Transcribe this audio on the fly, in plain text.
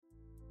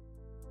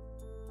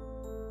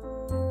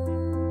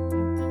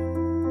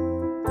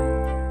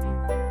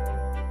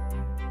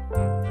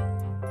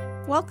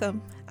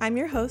Welcome. I'm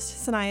your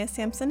host, Sanaya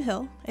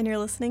Sampson-Hill, and you're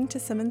listening to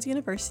Simmons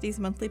University's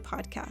monthly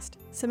podcast,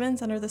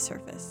 Simmons Under the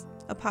Surface,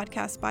 a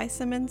podcast by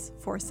Simmons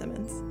for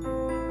Simmons.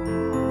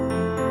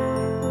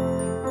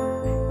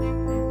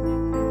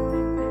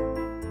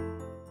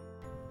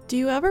 Do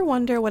you ever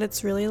wonder what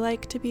it's really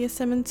like to be a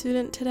Simmons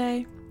student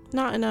today?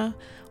 Not in a,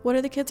 what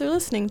are the kids are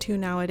listening to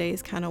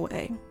nowadays kind of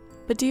way.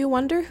 But do you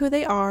wonder who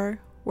they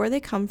are, where they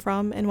come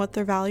from, and what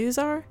their values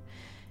are?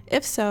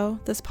 If so,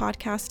 this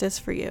podcast is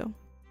for you.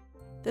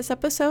 This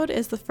episode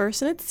is the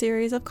first in its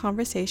series of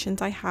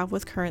conversations I have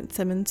with current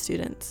Simmons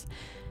students.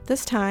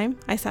 This time,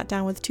 I sat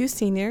down with two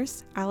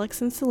seniors,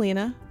 Alex and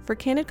Selena, for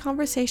candid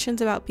conversations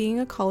about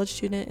being a college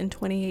student in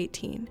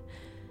 2018.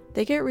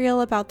 They get real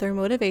about their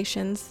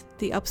motivations,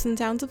 the ups and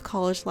downs of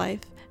college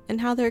life,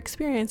 and how their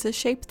experiences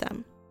shaped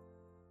them.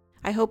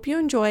 I hope you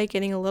enjoy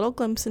getting a little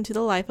glimpse into the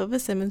life of a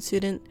Simmons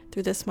student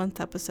through this month's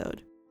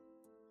episode.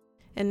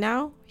 And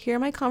now, here are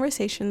my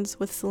conversations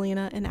with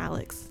Selena and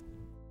Alex.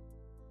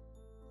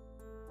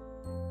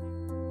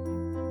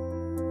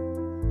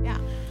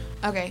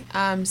 Okay,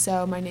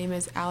 so my name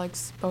is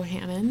Alex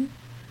Bohannon.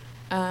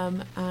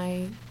 What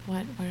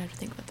did I have to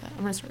think about that?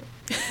 I'm gonna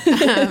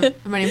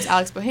start. My name is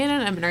Alex Bohannon.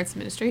 I'm an arts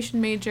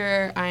administration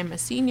major. I'm a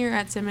senior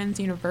at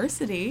Simmons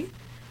University.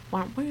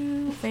 Wow,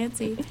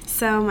 fancy.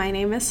 So my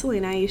name is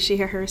Selena. I use she,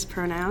 her, hers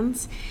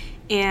pronouns.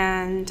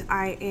 And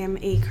I am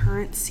a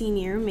current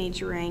senior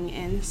majoring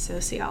in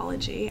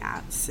sociology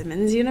at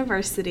Simmons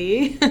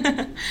University.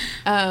 The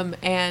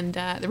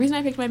reason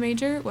I picked my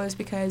major was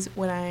because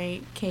when I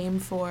came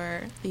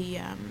for the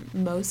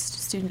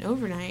most student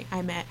overnight,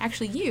 I met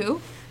actually you,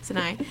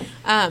 Sinai,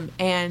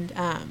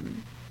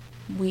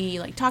 we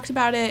talked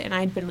about it, and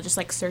I'd been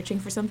just searching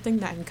for something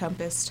that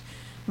encompassed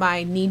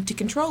my need to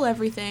control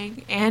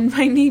everything and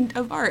my need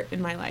of art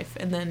in my life.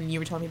 And then you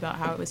were telling me about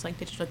how it was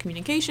digital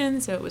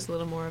communication, so it was a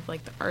little more of the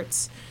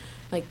arts,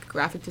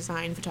 graphic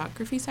design,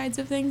 photography sides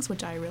of things,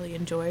 which I really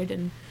enjoyed.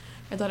 And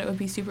I thought it would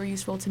be super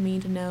useful to me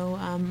to know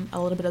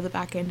a little bit of the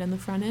back end and the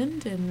front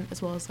end, and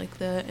as well as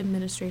the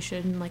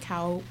administration,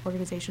 how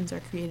organizations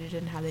are created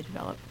and how they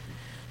develop.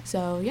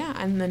 So yeah,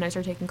 and then I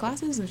started taking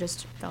classes and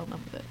just fell in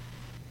love with it.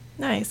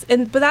 Nice.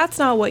 But that's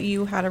not what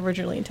you had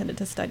originally intended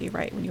to study,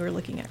 right? When you were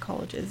looking at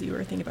colleges, you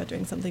were thinking about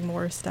doing something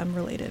more STEM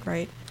related,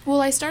 right?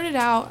 Well, I started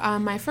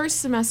out, my first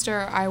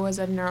semester, I was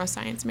a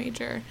neuroscience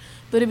major,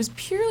 but it was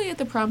purely at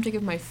the prompting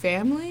of my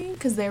family,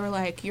 because they were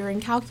like, you're in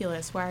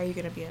calculus, why are you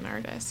going to be an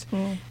artist?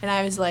 And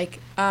I was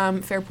like,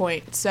 fair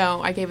point.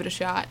 So I gave it a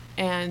shot,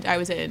 and I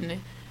was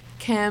in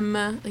Chem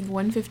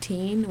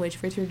 115,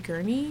 with Richard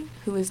Gurney,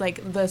 who is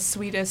the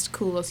sweetest,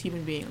 coolest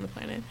human being on the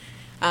planet.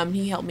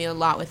 He helped me a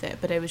lot with it,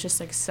 but it was just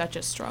such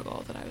a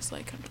struggle that I was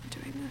like, I'm not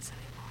doing this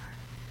anymore.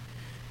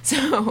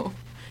 So,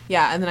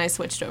 yeah, and then I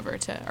switched over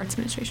to arts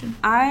administration.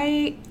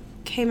 I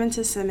came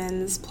into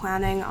Simmons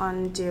planning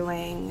on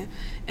doing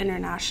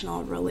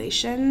international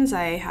relations.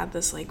 I had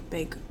this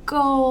big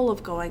goal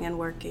of going and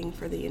working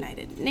for the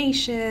United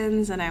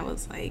Nations, and I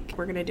was like,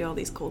 we're gonna do all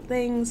these cool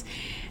things.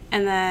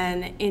 And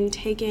then in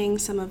taking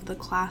some of the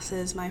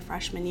classes my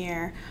freshman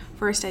year,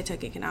 first I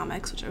took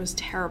economics, which I was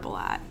terrible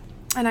at.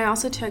 And I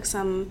also took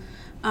some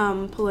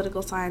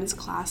political science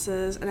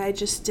classes, and I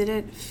just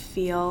didn't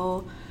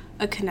feel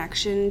a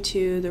connection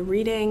to the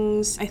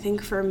readings. I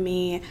think for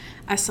me,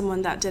 as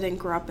someone that didn't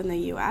grow up in the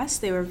U.S.,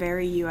 they were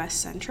very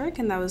U.S.-centric,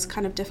 and that was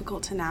kind of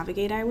difficult to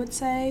navigate, I would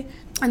say.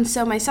 And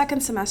so my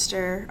second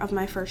semester of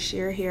my first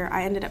year here,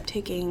 I ended up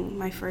taking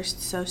my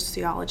first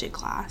sociology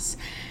class,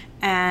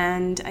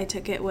 and I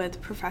took it with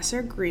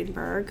Professor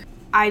Greenberg.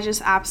 I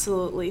just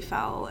absolutely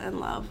fell in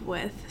love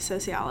with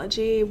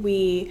sociology.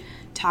 We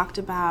talked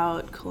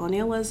about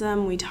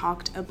colonialism, we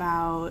talked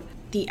about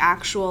the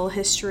actual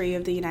history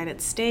of the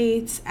United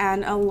States,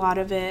 and a lot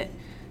of it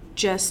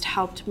just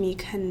helped me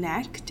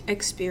connect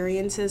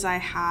experiences I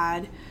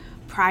had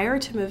prior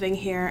to moving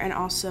here and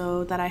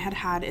also that I had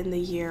had in the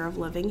year of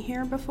living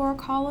here before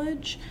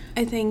college.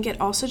 I think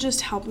it also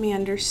just helped me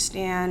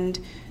understand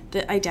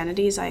the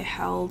identities I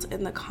held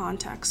in the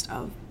context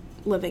of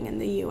living in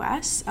the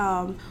U.S.,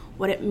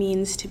 what it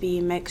means to be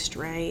mixed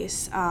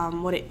race,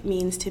 what it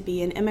means to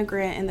be an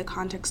immigrant in the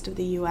context of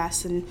the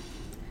U.S., and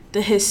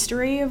the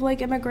history of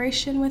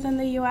immigration within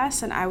the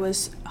U.S., and I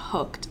was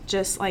hooked,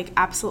 just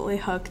absolutely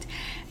hooked.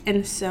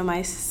 And so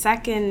my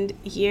second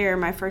year,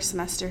 my first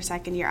semester,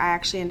 second year, I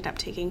actually ended up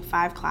taking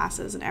 5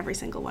 classes, and every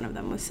single one of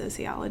them was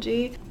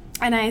sociology.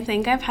 And I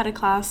think I've had a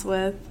class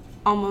with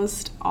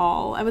almost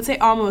all of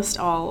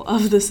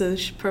the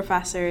Soc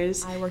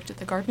professors. I worked at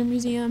the Gardner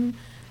Museum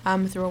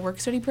through a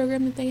work-study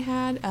program that they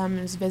had.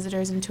 It was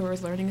visitors and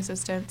tours learning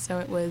assistant, so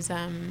it was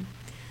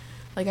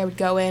I would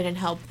go in and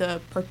help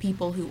the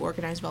people who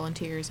organize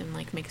volunteers and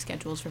make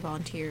schedules for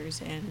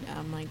volunteers and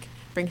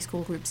bring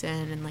school groups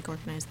in and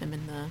organize them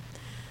in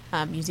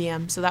the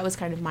museum. So that was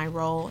kind of my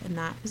role in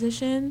that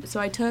position. So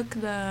I've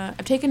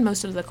taken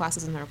most of the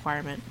classes in the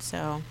requirement.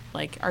 So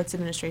Arts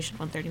Administration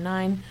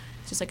 139,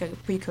 it's just a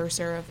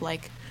precursor of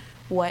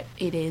what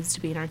it is to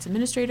be an arts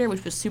administrator,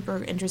 which was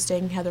super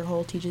interesting. Heather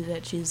Hull teaches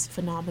it. She's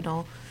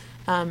phenomenal.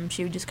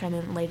 She just kind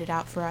of laid it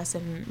out for us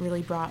and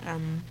really brought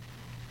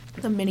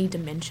the many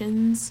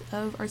dimensions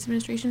of arts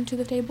administration to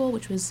the table,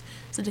 which was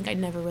something I'd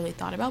never really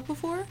thought about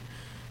before.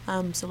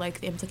 So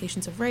like the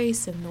implications of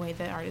race and the way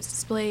that art is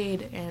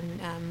displayed,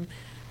 and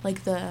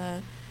like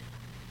the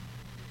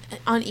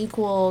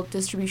unequal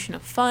distribution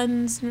of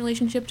funds in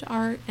relationship to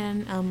art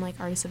and like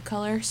artists of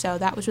color. So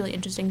that was really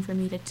interesting for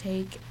me to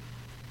take.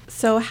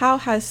 So how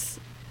has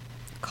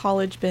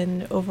college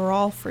been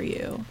overall for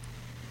you?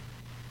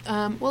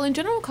 Well, in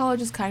general, college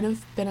has kind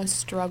of been a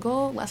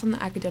struggle, less on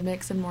the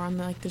academics and more on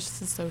the just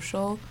the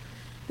social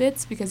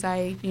bits, because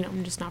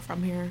I'm just not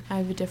from here. I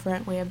have a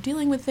different way of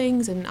dealing with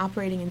things and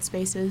operating in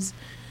spaces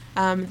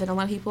than a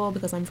lot of people,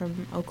 because I'm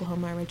from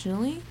Oklahoma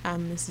originally.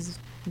 This is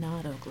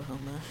not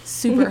Oklahoma.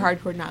 Super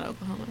hardcore not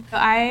Oklahoma.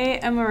 I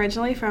am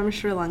originally from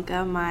Sri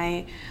Lanka.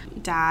 My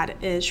dad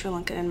is Sri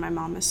Lankan and my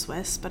mom is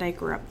Swiss, but I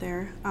grew up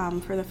there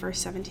for the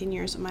first 17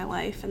 years of my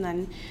life. And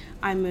then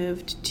I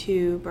moved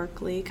to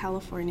Berkeley,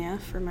 California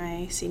for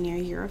my senior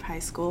year of high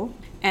school.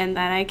 And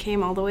then I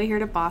came all the way here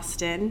to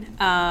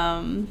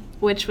Boston,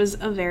 which was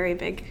a very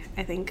big,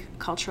 I think,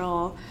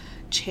 cultural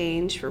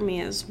change for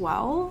me as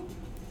well.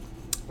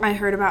 I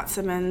heard about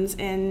Simmons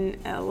in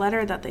a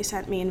letter that they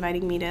sent me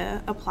inviting me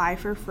to apply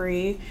for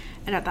free.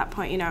 And at that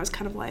point, I was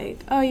kind of like,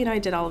 oh, I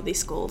did all of these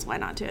schools. Why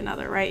not do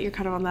another, right? You're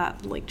kind of on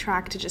that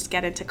track to just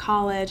get into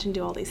college and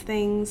do all these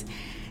things.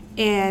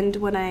 And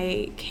when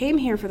I came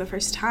here for the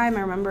first time, I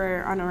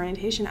remember on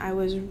orientation, I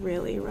was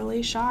really,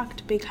 really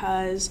shocked,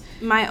 because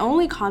my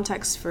only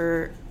context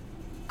for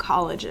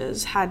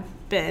colleges had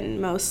been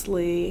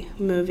mostly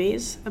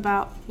movies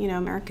about,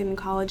 American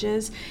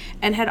colleges,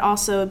 and had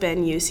also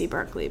been UC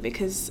Berkeley,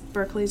 because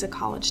Berkeley's a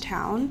college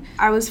town.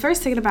 I was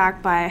first taken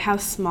aback by how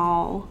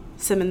small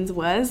Simmons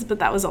was, but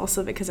that was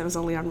also because I was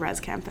only on res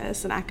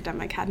campus and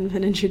academic hadn't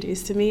been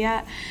introduced to me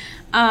yet.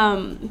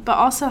 But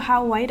also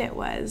how white it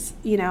was.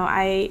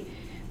 I,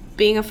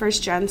 being a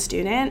first-gen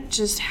student,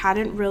 just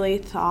hadn't really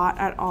thought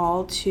at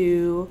all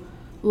to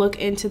look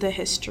into the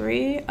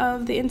history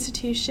of the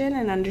institution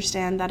and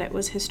understand that it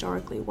was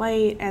historically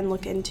white, and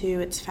look into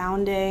its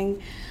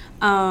founding.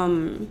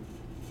 And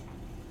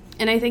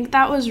I think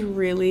that was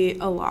really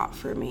a lot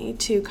for me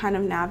to kind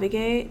of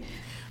navigate.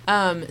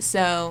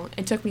 So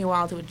it took me a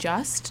while to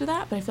adjust to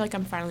that, but I feel like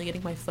I'm finally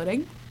getting my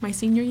footing my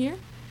senior year.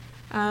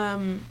 But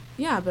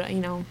I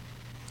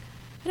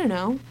don't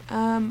know.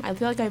 I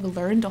feel like I've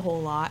learned a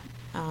whole lot.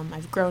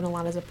 I've grown a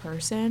lot as a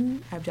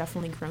person. I've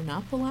definitely grown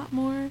up a lot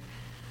more.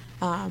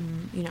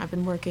 I've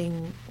been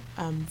working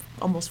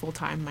almost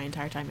full-time my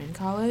entire time in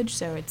college,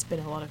 so it's been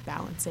a lot of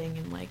balancing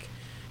and,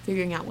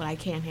 figuring out what I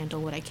can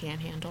handle, what I can't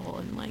handle,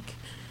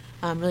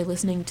 and, really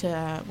listening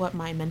to what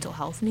my mental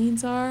health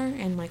needs are,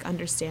 and,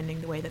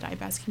 understanding the way that I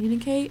best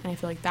communicate. And I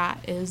feel like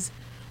that is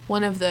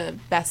one of the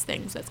best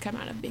things that's come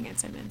out of being at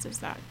Simmons, is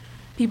that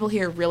people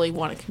here really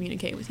want to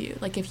communicate with you.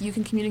 If you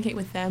can communicate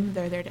with them,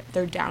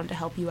 they're down to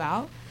help you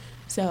out.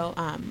 So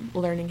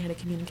learning how to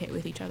communicate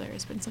with each other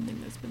has been something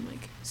that's been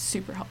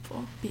super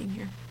helpful being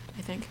here,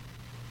 I think.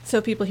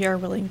 So people here are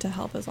willing to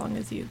help as long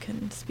as you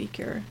can speak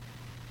your...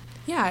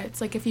 Yeah,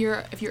 it's if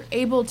you're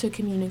able to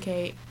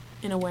communicate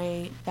in a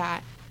way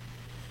that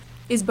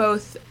is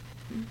both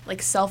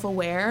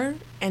self-aware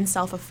and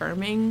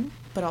self-affirming,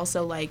 but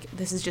also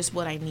this is just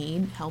what I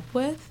need help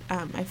with.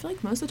 I feel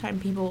like most of the time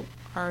people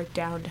are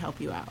down to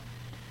help you out.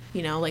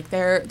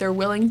 They're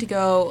willing to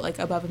go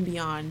above and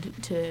beyond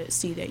to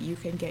see that you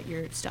can get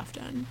your stuff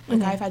done.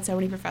 I've had so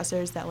many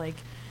professors that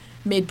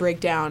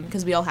mid-breakdown,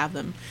 because we all have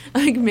them,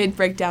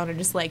 mid-breakdown are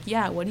just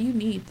yeah, what do you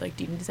need? Do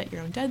you need to set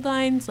your own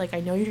deadlines? I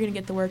know you're going to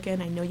get the work in.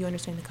 I know you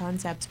understand the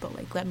concepts, but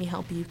let me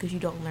help you because you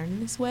don't learn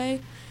this way.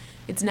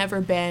 It's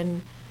never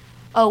been,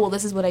 oh, well,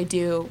 this is what I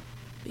do,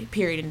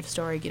 period, end of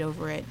story, get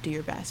over it, do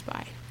your best,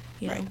 bye.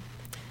 Right.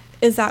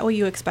 Is that what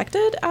you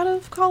expected out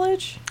of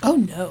college? Oh,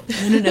 no,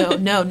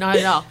 not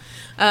at all.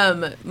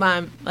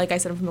 Like I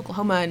said, I'm from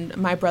Oklahoma,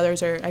 and I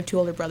have two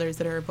older brothers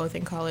that are both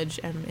in college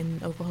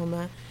in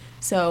Oklahoma.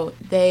 So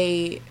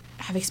they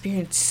have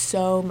experienced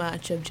so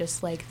much of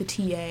just the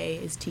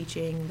TA is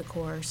teaching the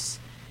course,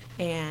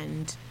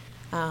 and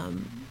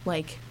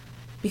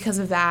because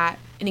of that,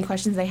 any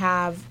questions they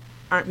have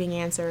aren't being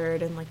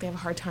answered, and they have a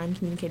hard time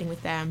communicating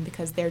with them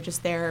because they're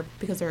just there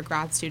because they're a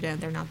grad student.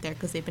 They're not there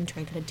because they've been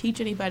trained how to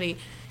teach anybody.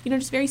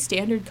 Just very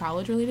standard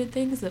college related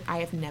things that I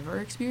have never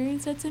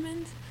experienced at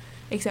Simmons,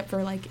 except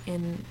for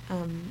in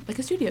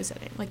a studio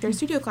setting. There's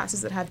studio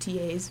classes that have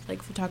TAs,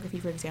 photography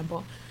for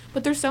example,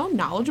 but they're so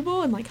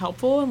knowledgeable and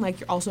helpful,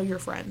 and also your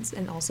friends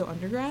and also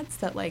undergrads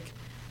that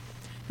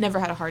never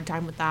had a hard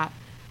time with that.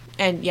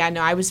 And yeah,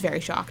 no, I was very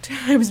shocked.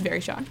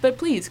 But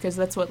please, because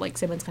that's what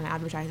Simmons kind of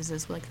advertises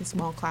is the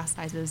small class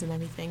sizes and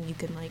everything. You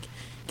can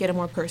get a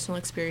more personal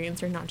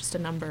experience, or not just a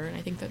number. And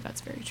I think that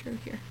that's very true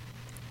here.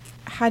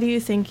 How do you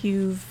think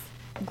you've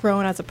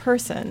grown as a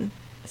person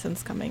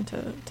since coming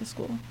to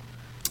school?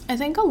 I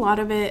think a lot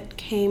of it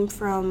came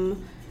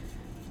from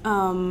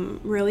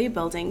really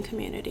building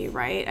community,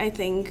 right? I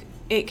think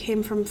it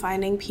came from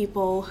finding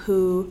people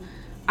who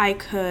I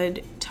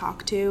could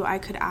talk to, I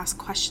could ask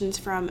questions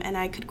from, and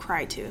I could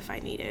cry to if I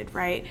needed,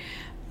 right?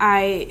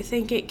 I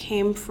think it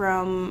came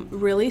from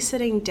really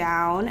sitting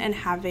down and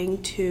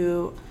having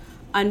to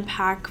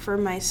unpack for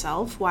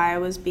myself why I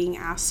was being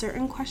asked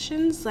certain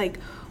questions, like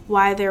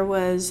why there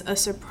was a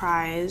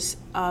surprise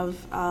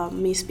of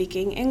me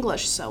speaking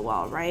English so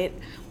well, right?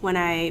 When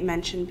I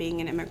mentioned being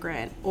an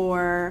immigrant,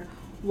 or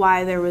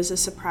why there was a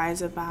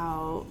surprise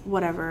about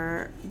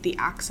whatever the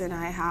accent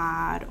I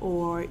had,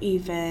 or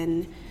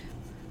even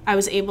I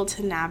was able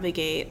to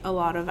navigate a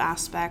lot of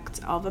aspects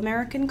of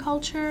American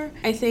culture.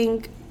 I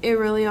think it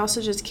really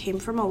also just came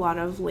from a lot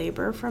of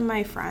labor from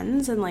my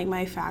friends and like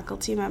my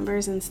faculty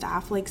members and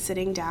staff, like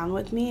sitting down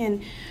with me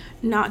and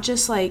not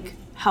just like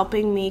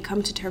helping me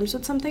come to terms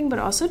with something, but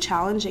also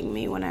challenging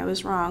me when I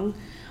was wrong.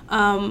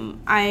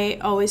 I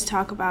always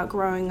talk about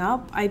growing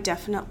up. I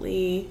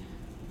definitely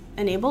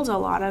enabled a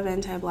lot of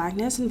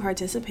anti-Blackness and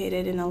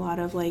participated in a lot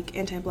of like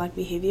anti-Black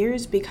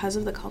behaviors because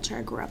of the culture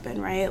I grew up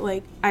in, right?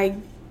 Like I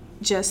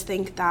just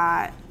think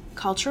that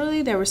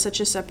culturally there was such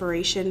a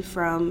separation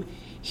from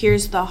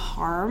here's the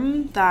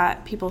harm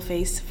that people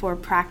face for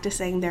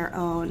practicing their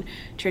own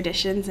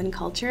traditions and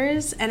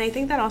cultures. And I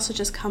think that also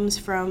just comes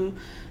from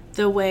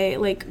the way,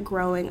 like,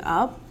 growing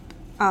up,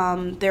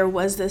 there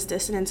was this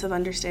dissonance of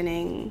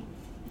understanding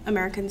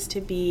Americans to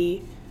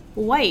be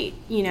white,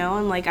 you know,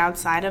 and like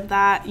outside of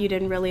that, you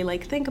didn't really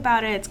like think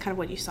about it. It's kind of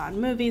what you saw in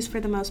movies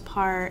for the most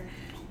part.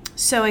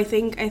 So I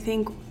think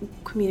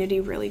community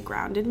really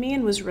grounded me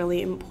and was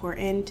really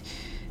important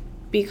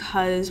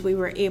because we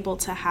were able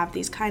to have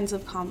these kinds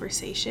of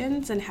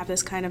conversations and have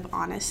this kind of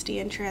honesty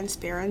and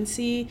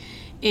transparency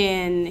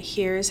in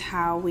here's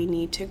how we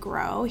need to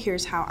grow,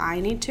 here's how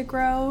I need to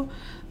grow.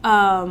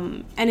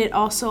 And it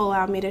also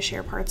allowed me to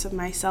share parts of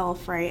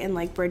myself, right, and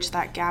like bridge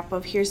that gap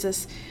of here's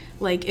this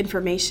like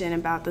information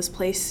about this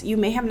place you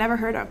may have never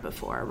heard of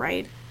before,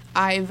 right?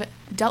 I've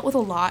dealt with a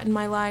lot in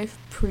my life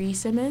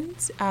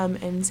pre-Simmons,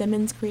 and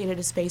Simmons created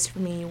a space for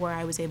me where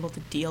I was able to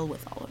deal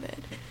with all of it.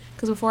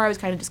 Because before I was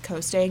kind of just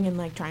coasting and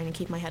like trying to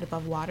keep my head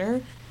above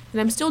water,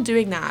 and I'm still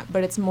doing that,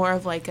 but it's more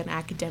of like an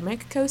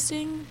academic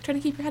coasting, trying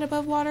to keep your head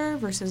above water,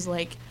 versus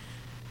like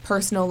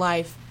personal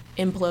life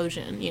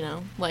implosion, you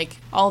know, like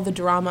all the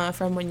drama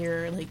from when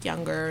you're like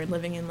younger and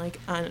living in like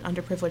an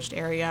underprivileged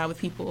area with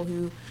people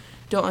who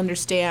don't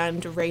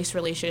understand race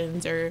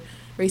relations or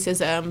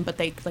racism, but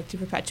they like to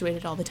perpetuate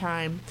it all the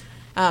time.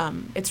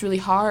 It's really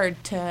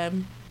hard to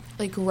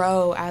like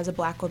grow as a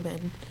Black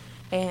woman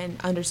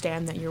and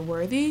understand that you're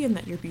worthy and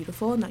that you're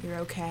beautiful and that you're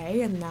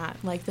okay and that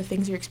like the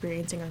things you're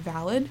experiencing are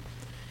valid.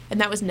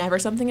 And that was never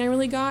something I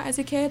really got as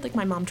a kid. Like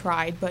my mom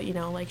tried, but you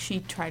know, like she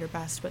tried her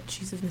best, but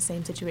she's in the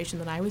same situation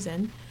that I was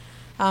in.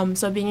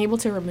 So being able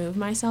to remove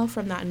myself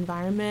from that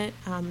environment,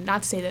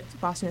 not to say that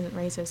Boston isn't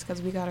racist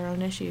because we got our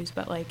own issues,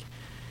 but like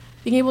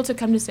being able to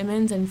come to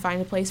Simmons and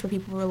find a place where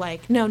people were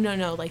like, no,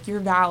 like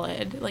you're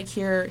valid. Like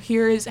here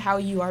is how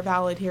you are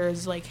valid. Here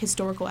is like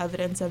historical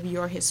evidence of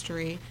your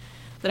history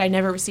that I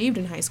never received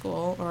in high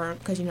school, or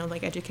because, you know,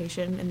 like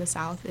education in the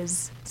South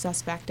is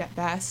suspect at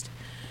best.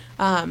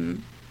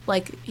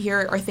 Like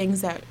here are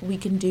things that we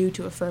can do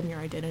to affirm your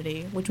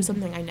identity, which was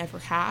something I never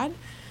had.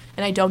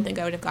 And I don't think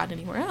I would have gotten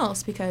anywhere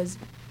else because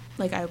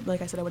like I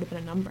said, I would have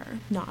been a number,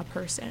 not a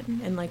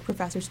person. And like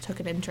professors took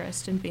an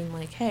interest in being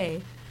like,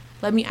 hey,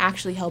 let me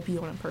actually help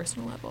you on a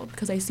personal level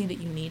because I see that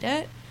you need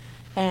it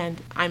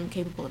and I'm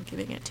capable of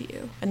giving it to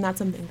you. And that's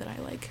something that I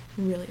like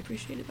really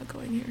appreciated about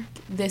going here.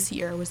 This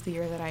year was the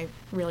year that I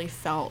really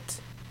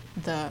felt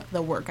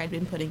the work I'd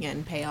been putting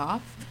in pay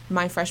off.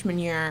 My freshman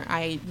year,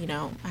 I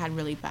had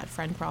really bad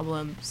friend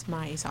problems.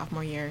 My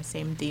sophomore year,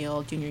 same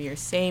deal. Junior year,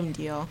 same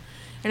deal.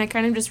 And I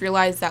kind of just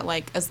realized that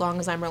like as long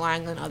as I'm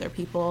relying on other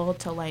people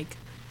to like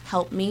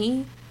help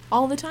me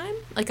all the time,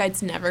 like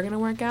it's never gonna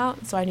work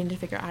out. So I need to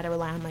figure out how to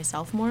rely on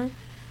myself more,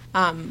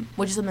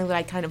 which is something that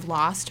I kind of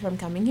lost from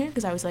coming here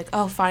because I was like,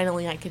 oh,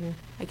 finally I can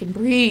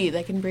breathe.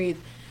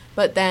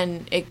 But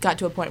then it got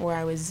to a point where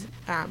I was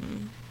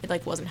it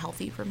like wasn't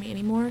healthy for me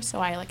anymore, so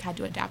I like had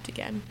to adapt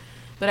again.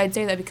 But I'd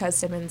say that because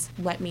Simmons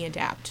let me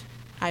adapt,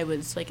 I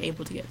was like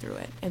able to get through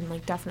it. And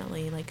like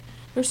definitely like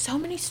there's so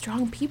many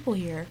strong people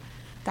here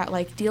that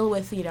like deal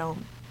with, you know,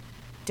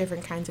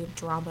 different kinds of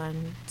drama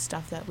and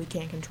stuff that we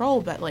can't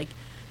control, but like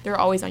they're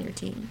always on your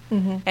team.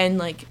 Mm-hmm. And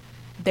like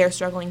they're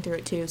struggling through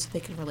it too, so they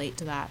can relate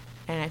to that.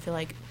 And I feel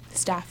like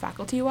staff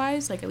faculty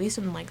wise, like at least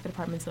in like the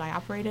departments that I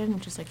operate in,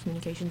 which is like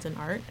communications and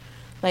art,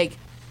 like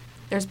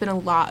there's been a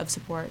lot of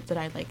support that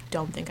I like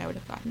don't think I would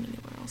have gotten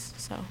anywhere else.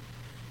 So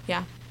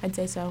yeah, I'd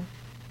say so.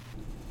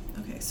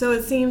 Okay, so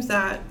it seems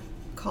that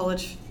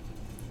college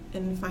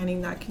and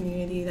finding that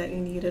community that you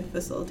needed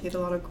facilitated a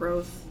lot of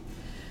growth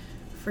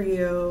for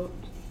you.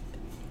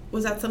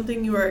 Was that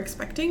something you were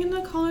expecting in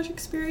the college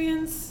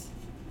experience?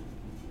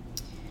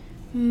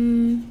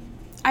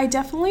 I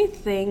definitely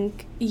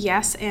think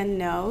yes and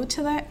no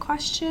to that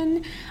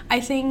question.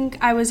 I think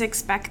I was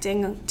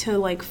expecting to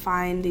like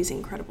find these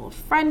incredible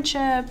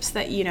friendships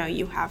that, you know,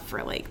 you have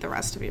for like the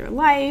rest of your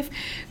life.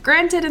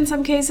 Granted, in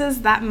some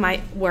cases that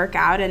might work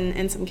out, and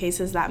in some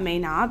cases that may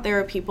not. There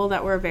are people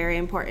that were very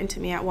important to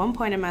me at one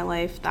point in my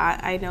life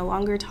that I no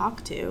longer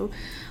talk to.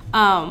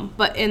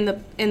 But in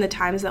the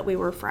times that we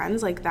were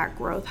friends, like that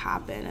growth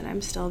happened, and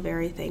I'm still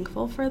very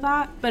thankful for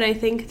that. But I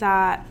think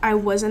that I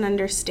wasn't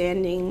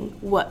understanding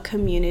what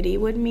community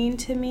would mean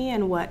to me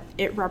and what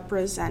it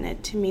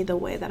represented to me the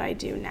way that I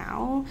do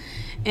now,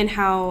 and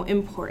how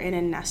important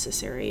and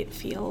necessary it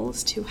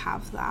feels to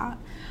have that.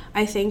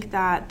 I think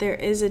that there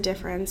is a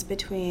difference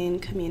between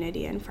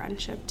community and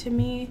friendship to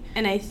me,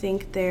 and I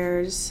think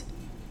there's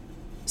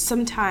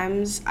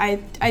sometimes I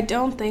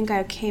don't think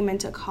I came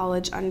into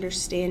college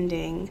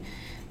understanding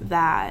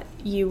that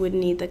you would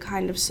need the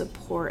kind of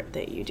support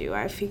that you do.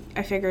 I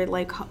figured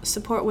like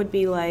support would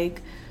be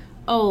like,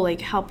 oh,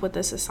 like help with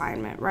this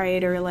assignment,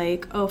 right? Or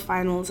like, oh,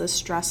 finals is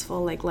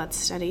stressful, like let's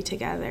study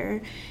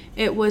together.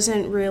 It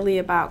wasn't really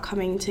about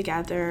coming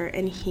together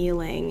and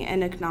healing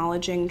and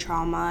acknowledging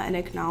trauma and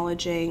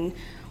acknowledging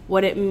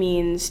what it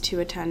means to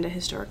attend a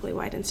historically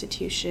white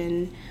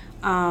institution,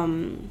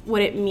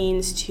 what it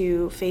means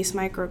to face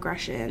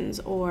microaggressions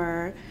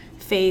or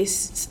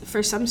face,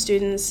 for some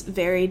students,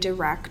 very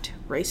direct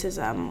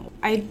racism.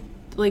 I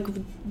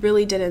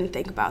really didn't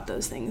think about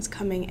those things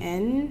coming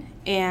in,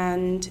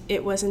 and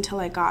it wasn't until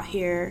I got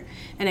here,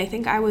 and I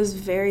think I was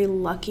very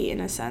lucky in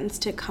a sense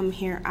to come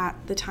here at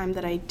the time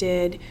that I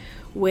did,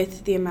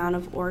 with the amount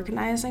of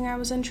organizing I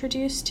was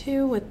introduced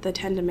to, with the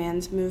 10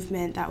 Demands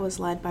movement that was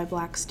led by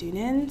Black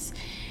students.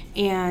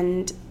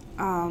 And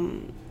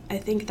I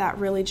think that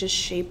really just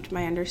shaped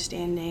my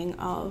understanding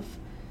of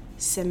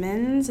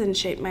Simmons and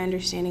shaped my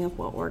understanding of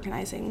what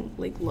organizing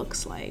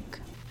looks like.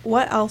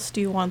 What else do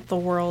you want the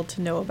world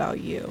to know about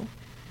you?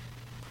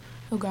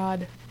 Oh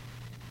God.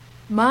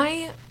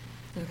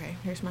 Okay,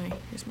 here's my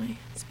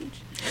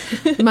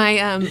speech.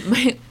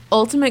 My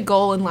ultimate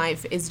goal in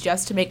life is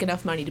just to make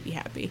enough money to be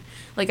happy.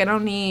 Like, I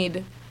don't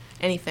need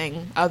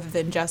anything other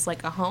than just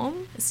like a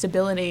home,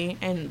 stability,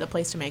 and the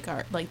place to make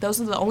art. Like,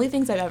 those are the only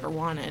things I've ever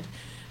wanted.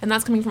 And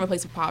that's coming from a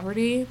place of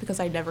poverty, because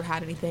I never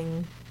had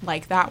anything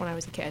like that when I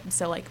was a kid.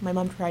 So like, my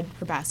mom tried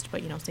her best,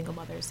 but single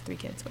mothers, 3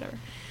 kids, whatever.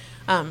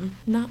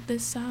 Not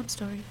this sob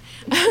story.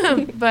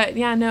 But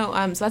yeah, no,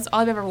 so that's all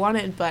I've ever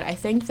wanted. But I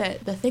think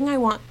that the thing I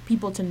want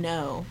people to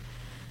know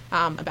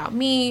about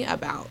me,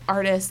 about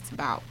artists,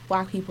 about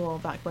Black people,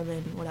 Black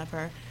women,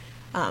 whatever,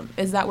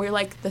 is that we're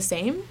like the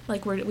same.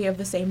 Like, we have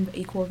the same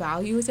equal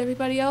value as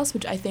everybody else,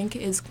 which I think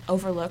is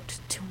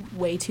overlooked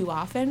way too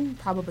often,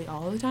 probably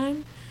all the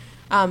time.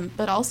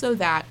 But also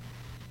that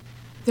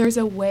there's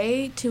a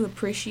way to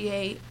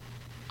appreciate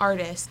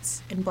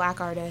artists and Black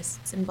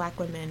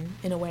women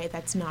in a way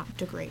that's not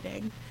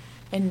degrading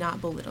and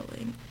not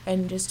belittling.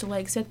 And just to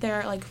like sit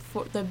there, like,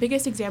 for the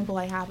biggest example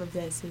I have of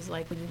this is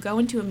like when you go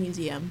into a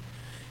museum,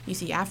 you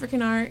see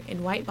African art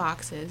in white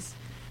boxes.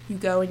 You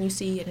go and you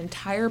see an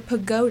entire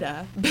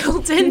pagoda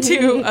built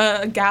into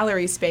a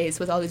gallery space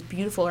with all this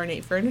beautiful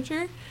ornate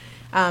furniture.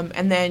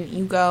 And then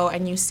you go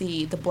and you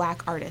see the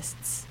Black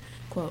artists,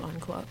 quote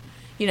unquote.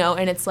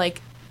 And it's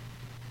like,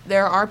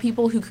 there are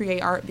people who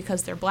create art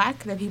because they're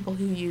Black. There are people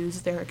who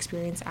use their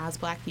experience as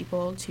Black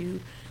people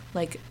to,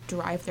 like,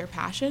 drive their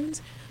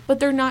passions. But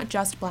they're not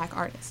just Black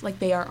artists. Like,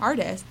 they are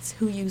artists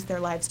who use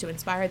their lives to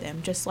inspire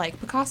them, just like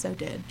Picasso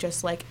did,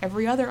 just like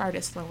every other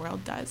artist in the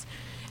world does.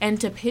 And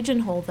to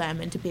pigeonhole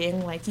them into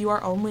being like, you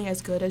are only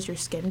as good as your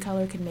skin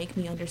color can make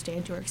me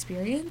understand your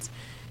experience,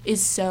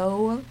 is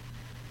so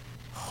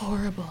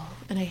horrible.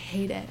 And I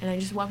hate it. And I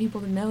just want people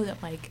to know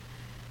that, like,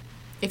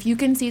 if you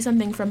can see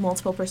something from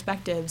multiple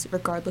perspectives,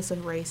 regardless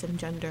of race and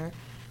gender,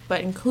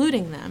 but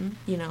including them,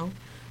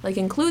 like,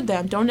 include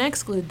them, don't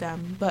exclude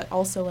them, but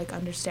also, like,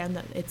 understand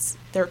that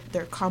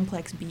they're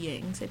complex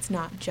beings. It's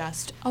not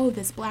just, oh,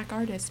 this Black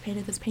artist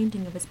painted this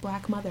painting of his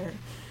Black mother,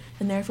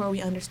 and therefore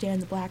we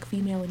understand the Black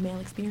female and male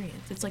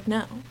experience. It's like,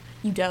 no,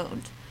 you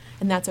don't.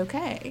 And that's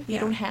okay. Yeah. You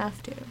don't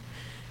have to.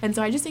 And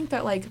so I just think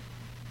that, like,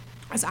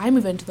 as I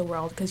move into the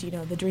world, because,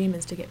 the dream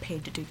is to get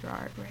paid to do your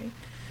art, right?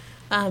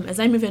 As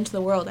I move into the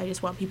world, I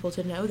just want people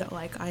to know that,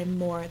 like, I'm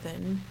more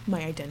than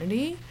my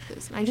identity.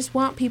 And I just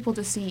want people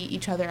to see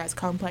each other as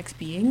complex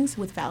beings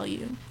with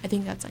value. I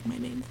think that's, like, my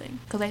main thing.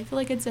 Because I feel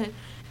like it's a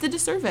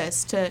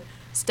disservice to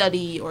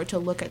study or to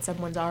look at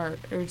someone's art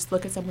or just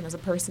look at someone as a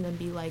person and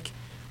be like,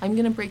 I'm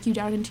going to break you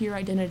down into your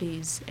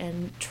identities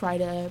and try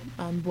to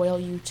boil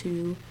you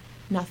to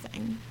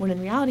nothing. When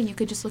in reality, you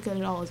could just look at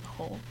it all as a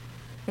whole.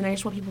 And I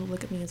just want people to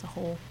look at me as a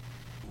whole.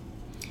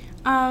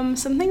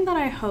 Something that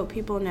I hope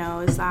people know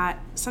is that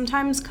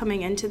sometimes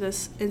coming into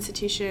this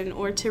institution,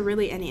 or to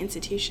really any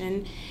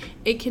institution,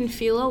 it can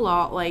feel a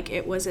lot like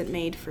it wasn't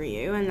made for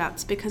you, and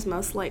that's because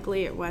most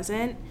likely it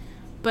wasn't.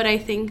 But I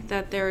think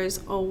that there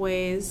is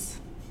always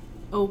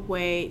a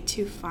way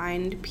to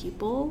find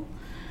people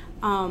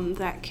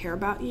that care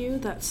about you,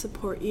 that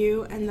support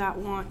you, and that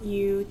want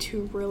you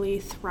to really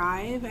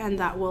thrive, and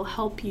that will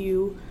help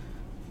you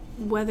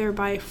whether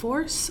by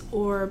force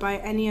or by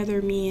any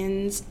other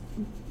means,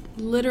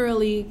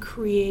 literally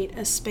create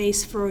a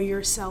space for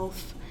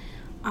yourself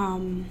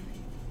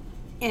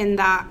in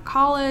that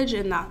college,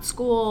 in that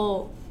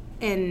school,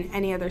 in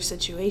any other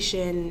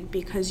situation,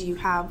 because you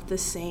have the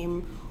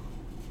same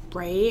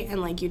right and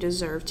like you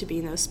deserve to be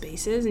in those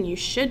spaces and you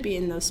should be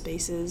in those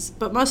spaces.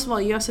 But most of all,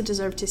 you also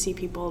deserve to see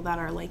people that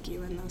are like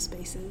you in those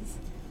spaces.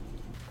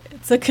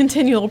 It's a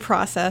continual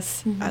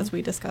process, as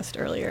we discussed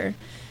earlier.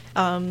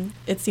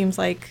 It seems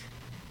like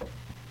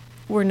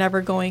we're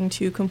never going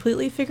to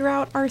completely figure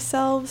out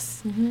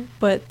ourselves,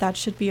 but that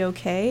should be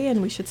okay,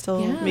 and we should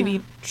still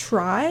maybe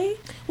try.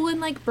 Well, and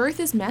like birth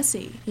is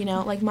messy, you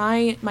know, like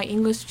my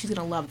English, she's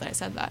gonna love that I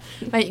said that.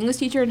 My English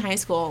teacher in high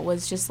school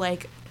was just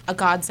like a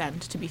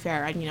godsend, to be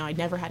fair. I'd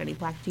never had any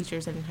black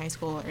teachers in high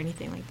school or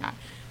anything like that.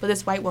 But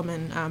this white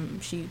woman,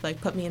 she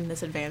like put me in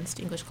this advanced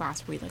English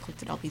class where we like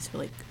looked at all these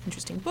really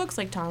interesting books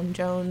like Tom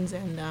Jones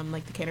and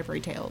like the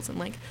Canterbury Tales, and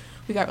like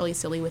we got really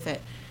silly with it.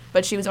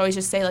 But she was always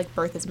just say like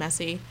birth is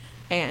messy,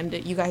 and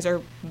you guys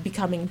are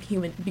becoming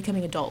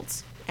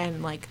adults,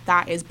 and like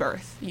that is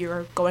birth.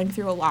 You're going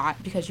through a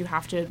lot because you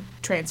have to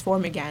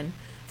transform again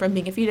from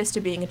being a fetus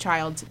to being a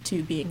child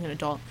to being an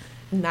adult.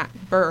 And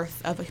that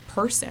birth of a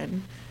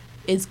person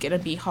is going to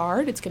be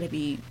hard. It's going to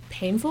be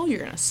painful. You're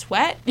going to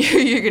sweat.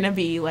 You're going to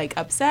be like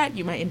upset.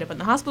 You might end up in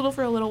the hospital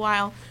for a little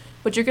while,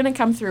 but you're going to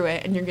come through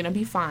it and you're going to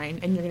be fine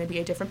and you're going to be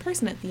a different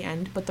person at the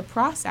end. But the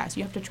process,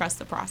 you have to trust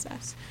the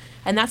process.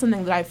 And that's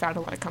something that I've found a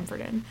lot of comfort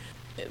in.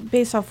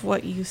 Based off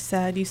what you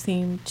said, you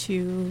seem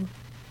to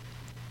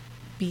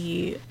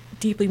be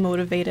deeply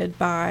motivated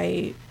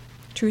by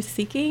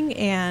truth-seeking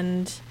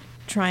and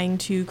trying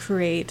to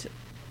create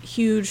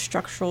huge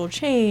structural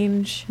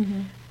change,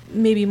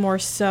 maybe more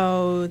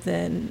so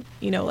than,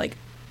 like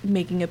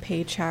making a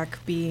paycheck,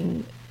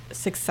 being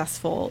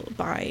successful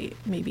by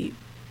maybe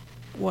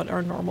what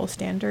our normal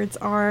standards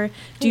are.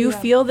 Do you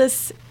feel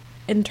this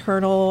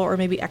internal or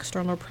maybe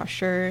external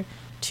pressure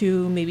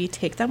to maybe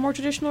take that more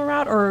traditional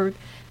route, or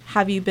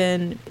have you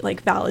been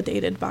like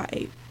validated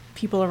by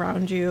people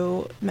around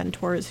you,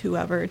 mentors,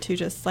 whoever, to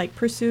just like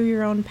pursue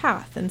your own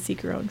path and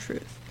seek your own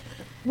truth?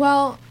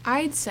 Well,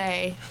 I'd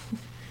say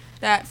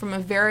that from a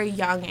very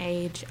young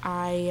age,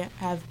 I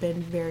have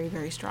been very,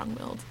 very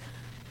strong-willed.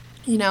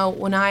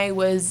 When I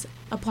was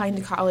applying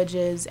to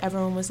colleges,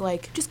 everyone was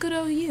like, just go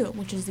to OU,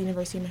 which is the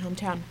university in my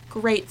hometown.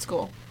 Great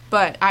school.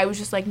 But I was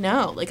just like,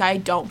 no, like, I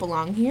don't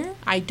belong here.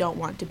 I don't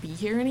want to be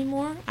here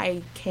anymore.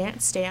 I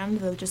can't stand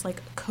the just,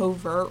 like,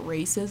 covert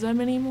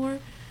racism anymore.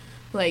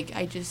 Like,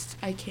 I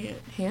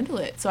can't handle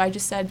it. So I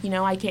just said,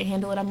 I can't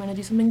handle it. I'm going to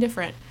do something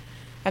different.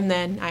 And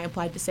then I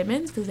applied to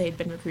Simmons because they had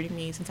been recruiting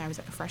me since I was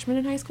a freshman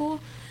in high school.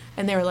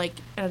 And they were like,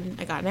 and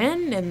I got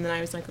in, and then I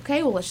was like,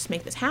 okay, well, let's just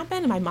make this happen.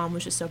 And my mom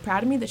was just so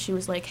proud of me that she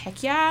was like,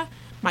 heck yeah,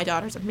 my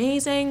daughter's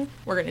amazing.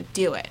 We're going to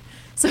do it.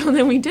 So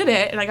then we did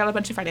it, and I got a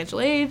bunch of financial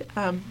aid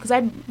because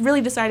I really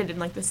decided in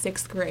like the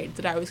 6th grade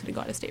that I was going to go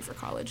out of state for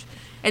college.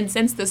 And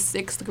since the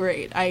 6th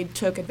grade, I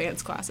took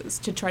advanced classes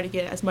to try to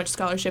get as much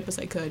scholarship as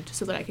I could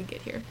so that I could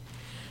get here.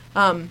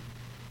 So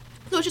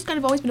it's just kind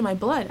of always been in my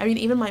blood. I mean,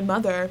 even my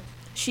mother,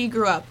 she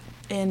grew up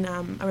in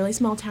a really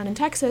small town in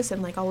Texas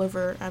and like all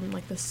over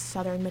like the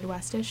southern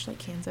Midwest-ish, like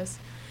Kansas.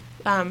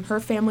 Her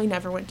family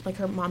never went, like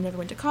her mom never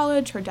went to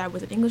college. Her dad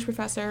was an English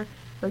professor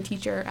or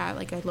teacher at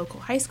like a local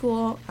high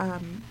school.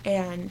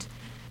 And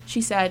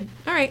she said,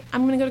 all right,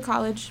 I'm going to go to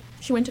college.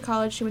 She went to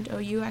college. She went to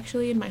OU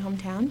actually in my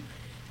hometown.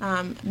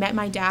 Met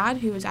my dad,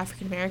 who was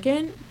African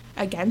American,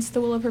 against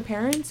the will of her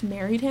parents,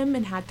 married him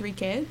and had 3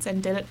 kids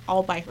and did it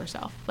all by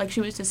herself. Like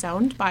she was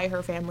disowned by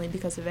her family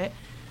because of it,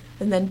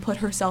 and then put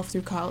herself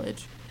through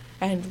college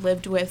and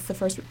lived with the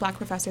first black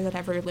professor that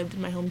ever lived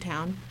in my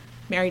hometown,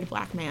 married a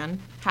black man,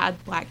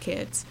 had black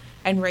kids,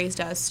 and raised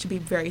us to be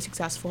very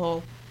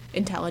successful,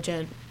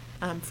 intelligent,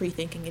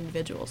 free-thinking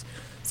individuals.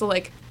 So,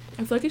 like,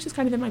 I feel like it's just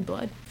kind of in my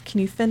blood.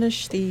 Can you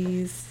finish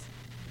these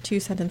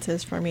 2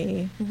 sentences for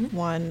me?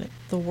 One,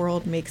 the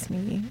world makes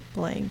me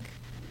blank.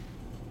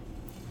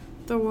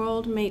 The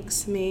world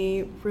makes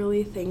me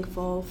really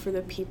thankful for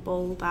the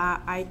people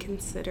that I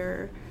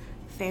consider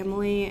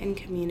family and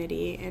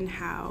community and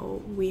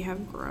how we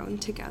have grown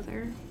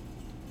together.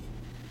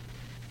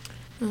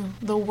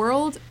 The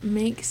world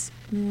makes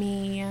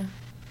me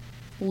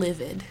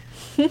livid,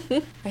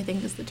 I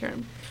think is the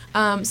term.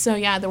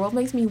 The world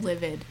makes me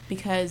livid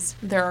because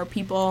there are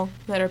people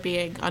that are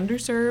being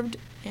underserved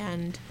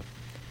and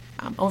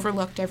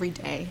overlooked every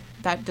day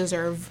that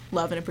deserve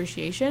love and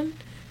appreciation,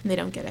 and they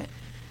don't get it.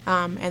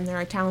 And there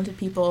are talented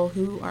people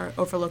who are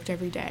overlooked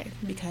every day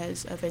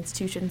because of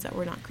institutions that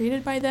were not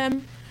created by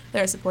them,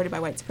 that are supported by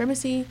white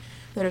supremacy,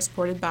 that are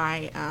supported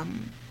by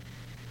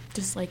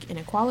just like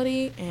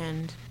inequality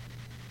and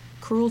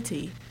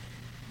cruelty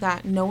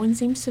that no one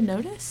seems to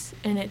notice,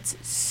 and it's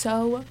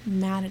so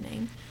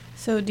maddening.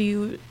 So do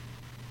you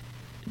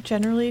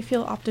generally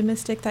feel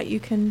optimistic that you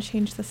can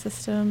change the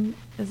system?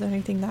 Is there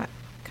anything that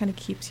kind of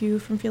keeps you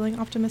from feeling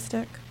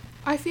optimistic?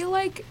 I feel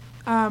like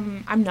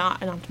I'm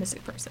not an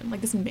optimistic person.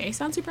 Like, this may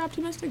sound super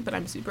optimistic, but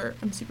I'm super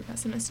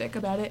pessimistic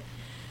about it.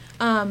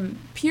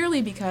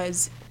 Purely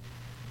because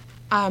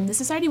the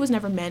society was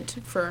never meant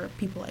for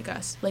people like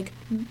us. Like,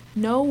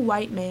 no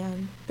white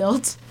man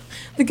built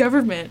the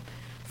government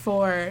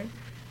for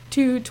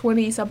two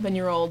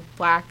 20-something-year-old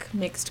black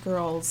mixed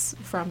girls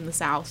from the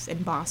South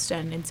in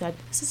Boston and said,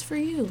 this is for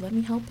you, let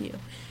me help you.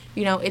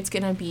 You know, it's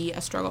going to be a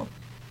struggle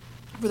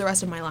for the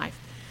rest of my life.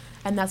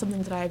 And that's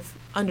something that I've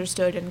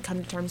understood and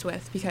come to terms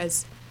with,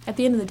 because at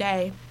the end of the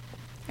day,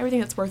 everything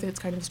that's worth it's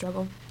kind of a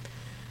struggle.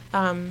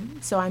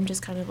 So I'm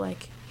just kind of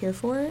like here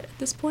for it at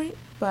this point.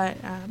 But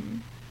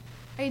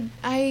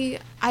I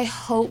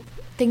hope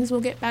things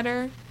will get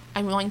better.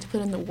 I'm willing to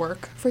put in the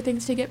work for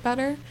things to get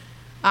better.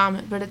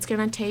 But it's going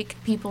to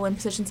take people in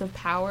positions of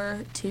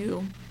power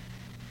to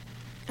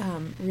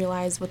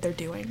realize what they're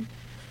doing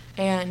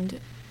and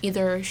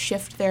either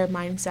shift their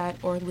mindset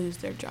or lose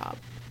their job.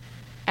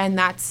 And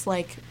that's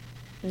like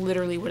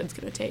literally what it's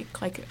going to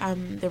take. Like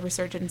the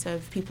resurgence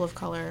of people of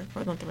color,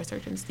 or not the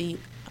resurgence, the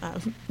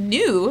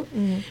new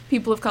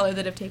people of color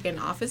that have taken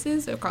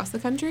offices across the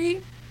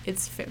country,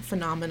 it's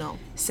phenomenal.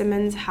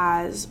 Simmons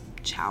has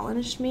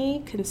challenged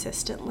me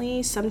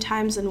consistently,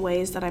 sometimes in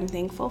ways that I'm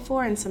thankful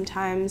for and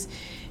sometimes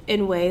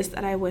in ways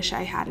that I wish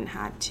I hadn't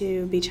had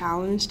to be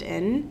challenged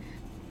in.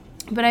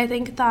 But I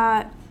think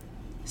that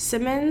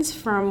Simmons,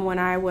 from when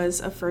I was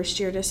a first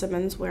year to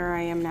Simmons where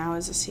I am now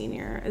as a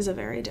senior, is a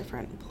very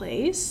different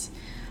place.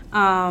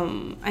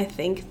 I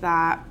think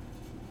that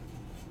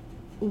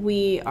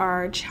we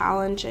are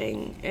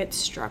challenging its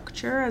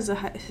structure as a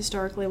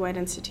historically white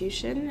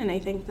institution, and I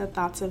think that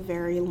that's a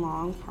very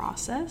long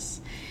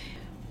process.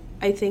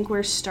 I think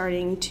we're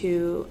starting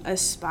to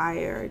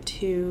aspire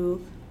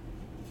to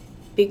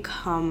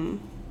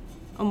become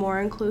a more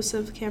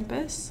inclusive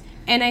campus.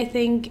 And I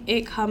think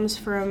it comes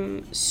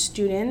from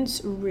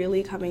students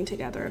really coming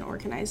together and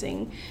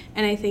organizing.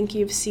 And I think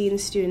you've seen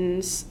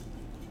students,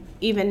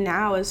 even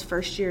now as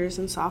first years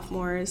and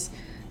sophomores,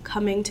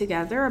 coming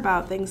together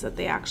about things that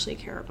they actually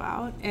care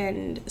about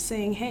and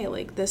saying, hey,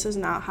 like, this is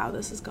not how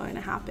this is going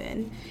to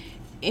happen.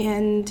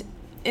 And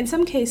in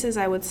some cases,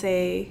 I would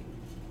say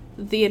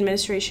the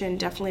administration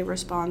definitely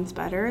responds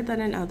better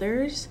than in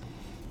others.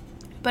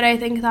 But I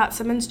think that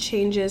Simmons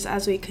changes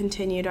as we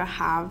continue to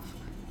have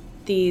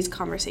these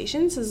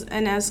conversations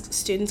and as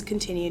students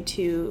continue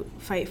to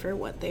fight for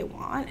what they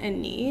want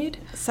and need.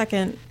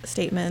 Second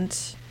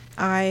statement,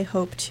 I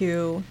hope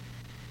to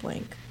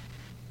blank.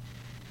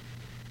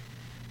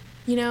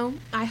 You know,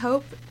 I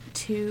hope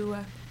to...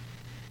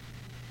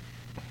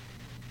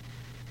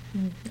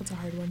 that's a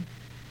hard one.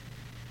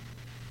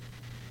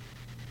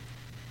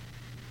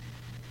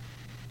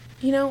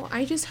 You know,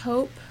 I just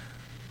hope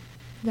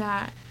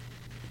that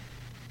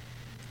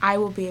I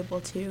will be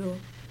able to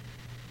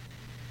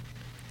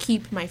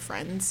keep my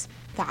friends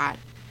that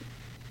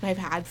I've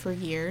had for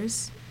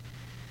years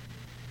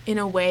in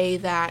a way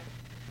that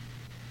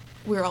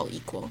we're all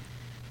equal.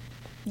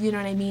 You know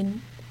what I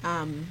mean?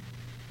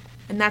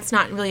 And that's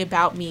not really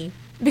about me,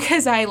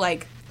 because I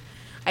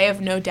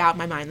have no doubt in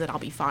my mind that I'll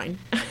be fine.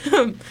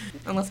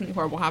 Unless something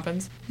horrible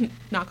happens.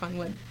 Knock on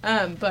wood.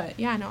 But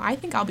yeah, no, I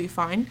think I'll be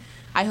fine.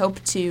 I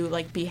hope to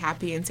be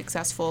happy and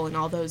successful and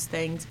all those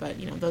things, but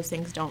those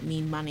things don't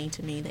mean money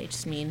to me. They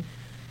just mean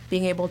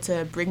being able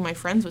to bring my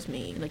friends with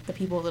me, like the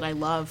people that I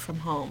love from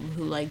home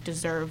who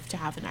deserve to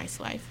have a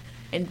nice life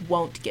and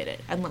won't get it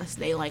unless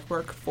they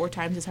work 4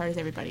 times as hard as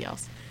everybody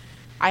else.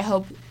 I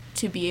hope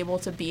to be able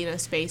to be in a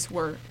space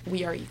where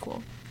we are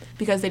equal,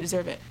 because they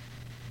deserve it.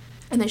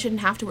 And they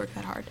shouldn't have to work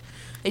that hard.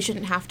 They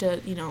shouldn't have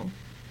to,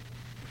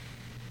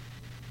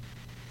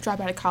 drop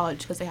out of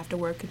college because they have to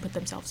work and put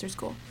themselves through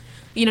school.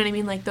 You know what I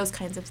mean? Those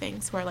kinds of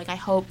things where, I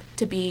hope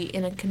to be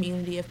in a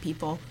community of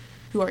people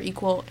who are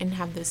equal and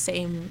have the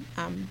same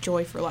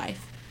joy for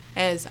life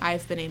as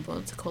I've been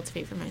able to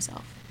cultivate for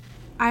myself.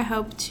 I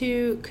hope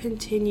to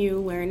continue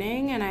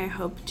learning, and I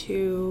hope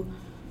to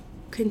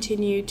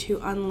continue to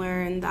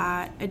unlearn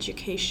that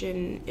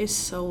education is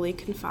solely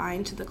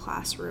confined to the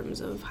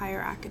classrooms of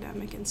higher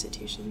academic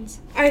institutions.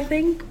 I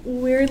think,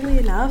 weirdly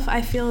enough,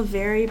 I feel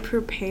very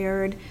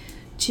prepared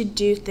to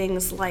do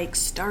things like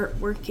start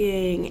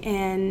working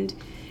and,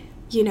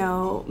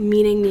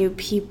 meeting new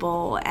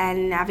people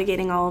and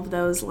navigating all of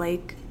those,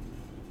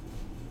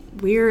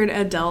 weird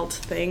adult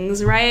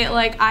things,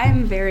 right?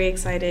 I'm very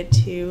excited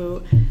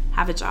to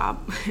have a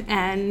job,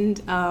 and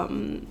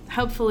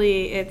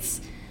hopefully it's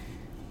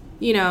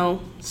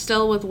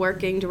still with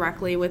working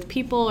directly with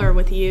people or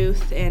with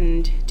youth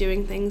and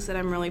doing things that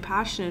I'm really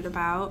passionate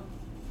about,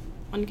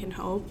 one can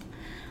hope.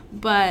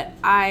 But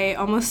I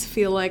almost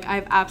feel like I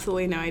have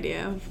absolutely no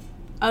idea of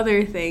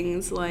other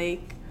things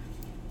like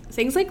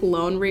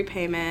loan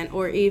repayment,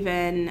 or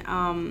even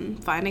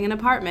finding an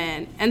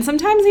apartment, and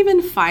sometimes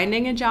even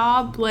finding a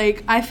job.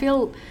 I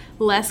feel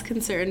less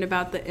concerned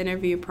about the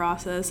interview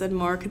process and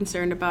more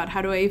concerned about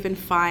how do I even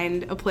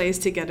find a place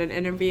to get an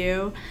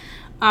interview.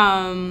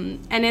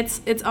 And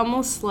it's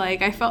almost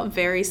I felt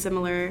very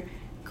similar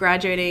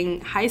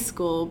graduating high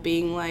school,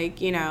 being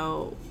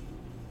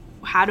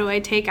how do I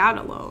take out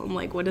a loan?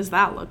 Like, what does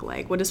that look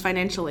like? What does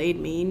financial aid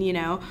mean? You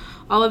know,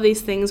 all of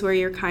these things where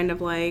you're kind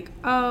of like,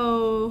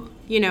 oh,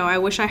 you know, I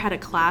wish I had a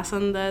class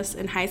on this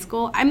in high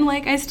school. I'm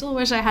like, I still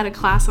wish I had a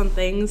class on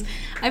things.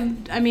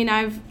 I've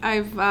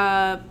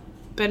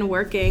been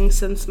working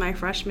since my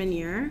freshman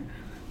year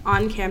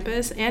on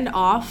campus and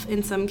off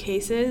in some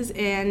cases,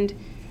 and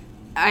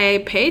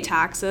I pay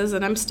taxes,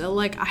 and I'm still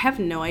like, I have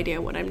no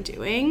idea what I'm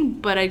doing,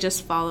 but I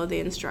just follow the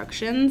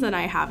instructions and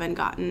I haven't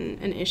gotten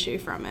an issue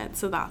from it,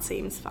 so that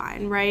seems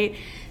fine, right?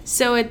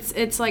 So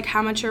it's like,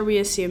 how much are we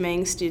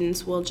assuming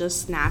students will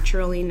just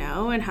naturally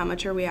know, and how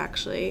much are we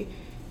actually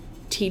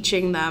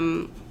teaching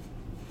them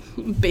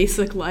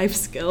basic life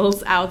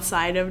skills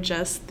outside of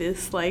just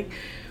this like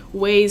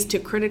ways to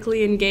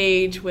critically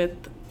engage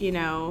with, you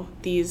know,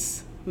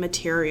 these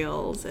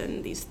materials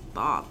and these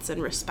thoughts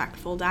and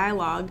respectful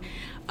dialogue.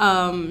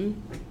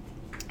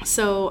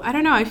 So I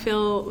don't know, I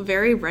feel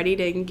very ready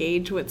to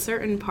engage with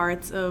certain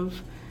parts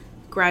of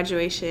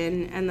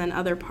graduation, and then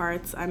other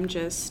parts I'm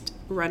just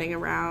running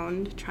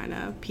around trying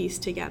to piece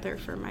together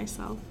for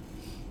myself.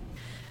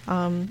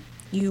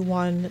 You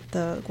won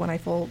the Gwen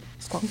Ifill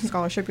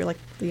Scholarship. You're like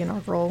the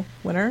inaugural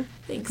winner.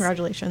 Thanks.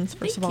 Congratulations,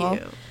 first of all.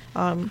 Thank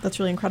you. That's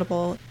really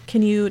incredible.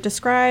 Can you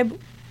describe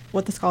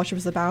what the scholarship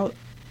is about,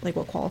 like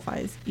what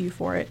qualifies you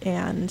for it,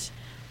 and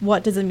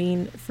what does it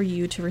mean for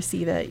you to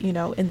receive it, you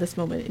know, in this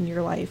moment in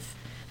your life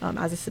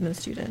as a Simmons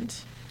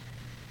student?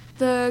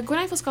 The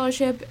Gwen Ifill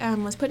Scholarship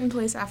was put in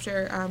place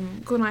after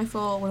Gwen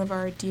Ifill, one of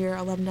our dear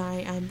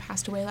alumni,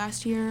 passed away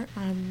last year.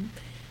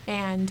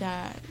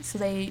 So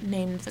they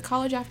named the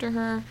college after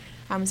her.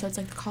 So it's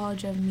like the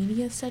College of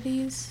Media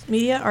Studies.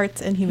 Media,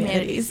 Arts, and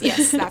Humanities.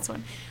 Yes, that's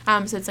one.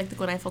 So it's like the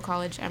Gwen Ifill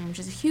College, which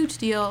is a huge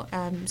deal.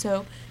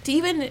 So to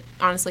even,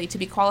 honestly, to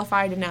be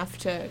qualified enough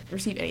to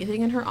receive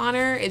anything in her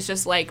honor is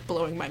just like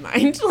blowing my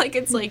mind. Like,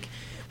 it's like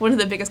one of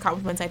the biggest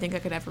compliments I think I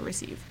could ever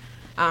receive.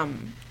 What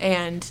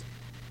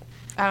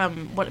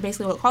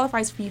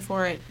qualifies me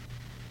for it,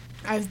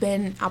 I've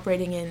been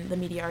operating in the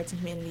Media, Arts,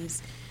 and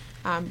Humanities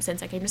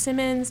since I came to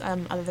Simmons,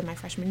 other than my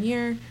freshman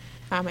year,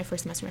 my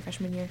first semester, my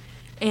freshman year.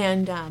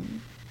 And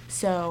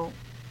so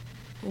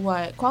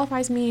what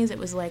qualifies me is it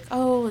was like,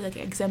 like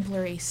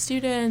exemplary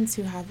students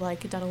who have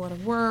like done a lot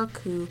of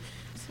work, who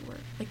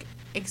like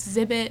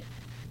exhibit,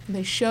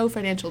 they show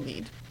financial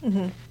need.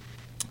 Mm-hmm.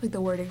 Like the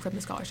wording from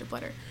the scholarship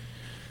letter.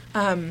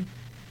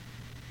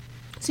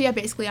 So yeah,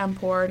 basically I'm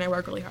poor and I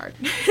work really hard.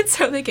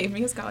 So they gave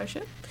me a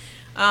scholarship,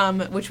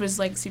 which was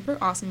like super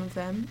awesome of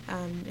them.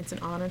 It's an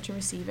honor to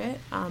receive it.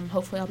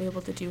 Hopefully I'll be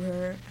able to do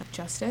her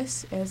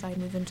justice as I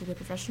move into the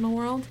professional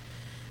world.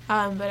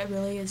 But it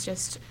really is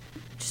just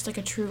like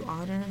a true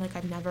honor. Like,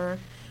 I've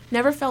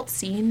never felt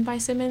seen by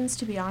Simmons,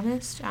 to be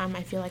honest.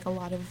 I feel like a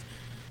lot of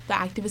the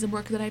activism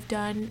work that I've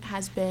done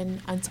has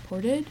been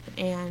unsupported,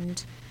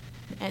 and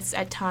it's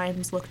at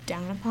times looked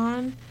down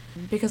upon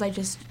because I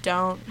just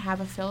don't have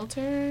a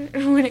filter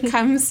when it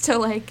comes to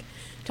like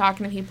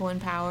talking to people in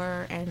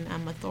power and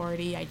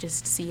authority. I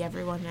just see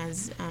everyone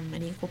as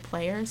an equal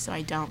player, so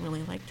I don't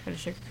really like try to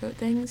sugarcoat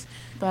things.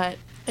 But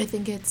I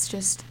think it's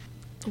just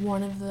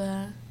one of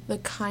the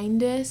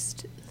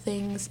kindest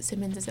things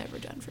Simmons has ever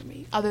done for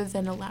me, other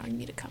than allowing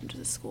me to come to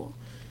the school.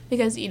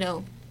 Because, you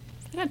know,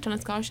 I got a ton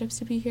of scholarships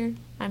to be here.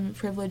 I'm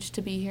privileged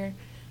to be here,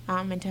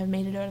 and to have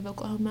made it out of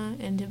Oklahoma,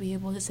 and to be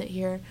able to sit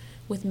here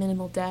with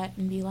minimal debt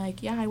and be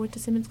like, yeah, I went to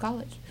Simmons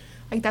College.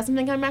 Like, that's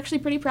something I'm actually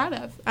pretty proud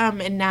of.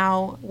 And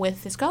now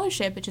with the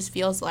scholarship, it just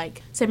feels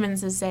like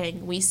Simmons is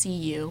saying, we see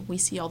you, we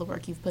see all the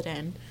work you've put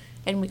in,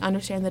 and we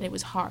understand that it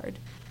was hard.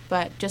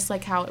 But just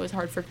like how it was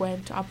hard for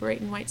Gwen to operate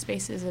in white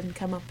spaces and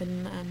come up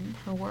in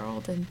her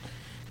world and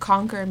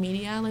conquer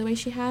media the way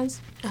she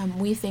has,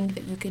 we think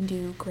that you can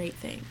do great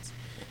things.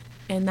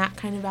 And that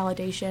kind of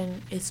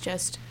validation is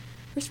just,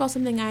 first of all,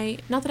 something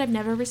not that I've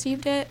never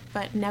received it,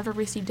 but never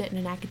received it in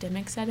an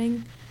academic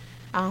setting,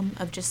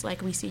 of just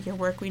like, we see your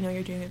work, we know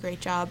you're doing a great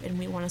job, and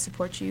we want to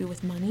support you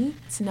with money.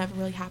 It's never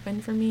really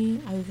happened for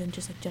me other than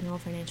just like general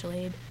financial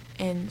aid.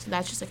 And so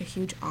that's just like a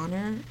huge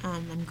honor.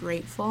 I'm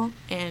grateful,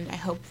 and I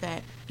hope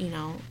that, you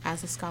know,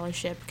 as the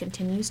scholarship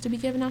continues to be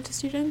given out to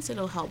students,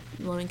 it'll help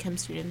low-income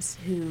students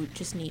who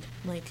just need,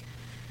 like,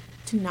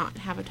 to not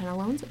have a ton of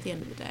loans at the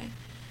end of the day.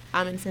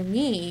 And for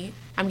me,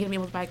 I'm going to be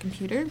able to buy a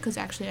computer, because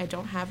actually I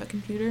don't have a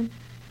computer.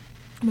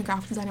 I'm a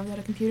graphic designer without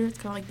a computer. It's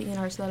kind of like being an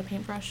artist without a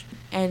paintbrush.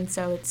 And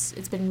so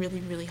it's been really,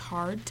 really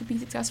hard to be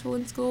successful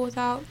in school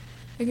without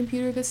a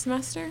computer this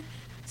semester.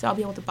 So I'll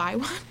be able to buy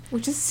one,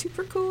 which is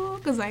super cool,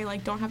 because I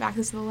like don't have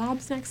access to the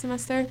labs next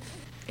semester,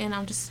 and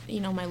I'm just, you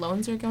know, my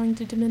loans are going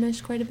to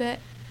diminish quite a bit.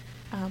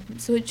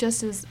 So it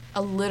just is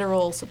a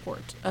literal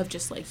support of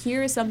just like,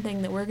 here is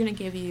something that we're going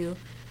to give you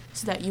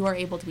so that you are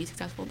able to be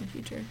successful in the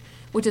future,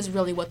 which is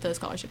really what the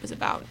scholarship is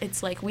about.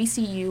 It's like, we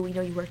see you, we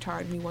know you worked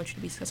hard, and we want you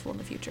to be successful in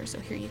the future, so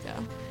here you go,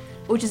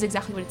 which is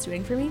exactly what it's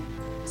doing for me.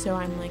 So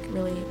I'm like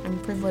I'm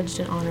privileged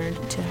and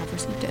honored to have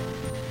received it.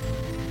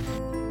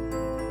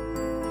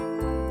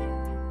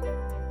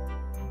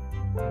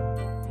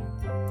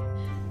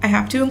 I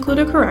have to include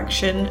a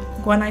correction.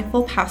 Gwen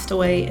Ifill passed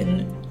away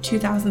in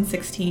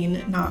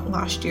 2016, not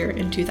last year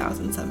in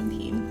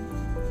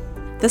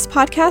 2017. This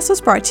podcast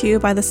was brought to you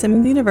by the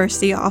Simmons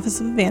University Office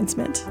of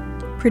Advancement.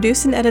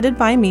 Produced and edited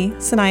by me,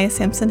 Sanaya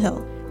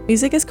Sampson-Hill.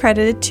 Music is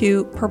credited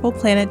to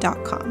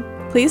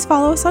purpleplanet.com. Please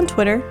follow us on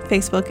Twitter,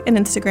 Facebook, and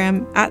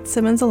Instagram at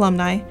Simmons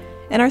Alumni,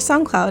 and our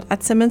SoundCloud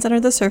at Simmons Under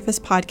the Surface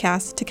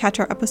Podcast to catch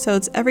our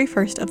episodes every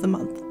first of the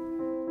month.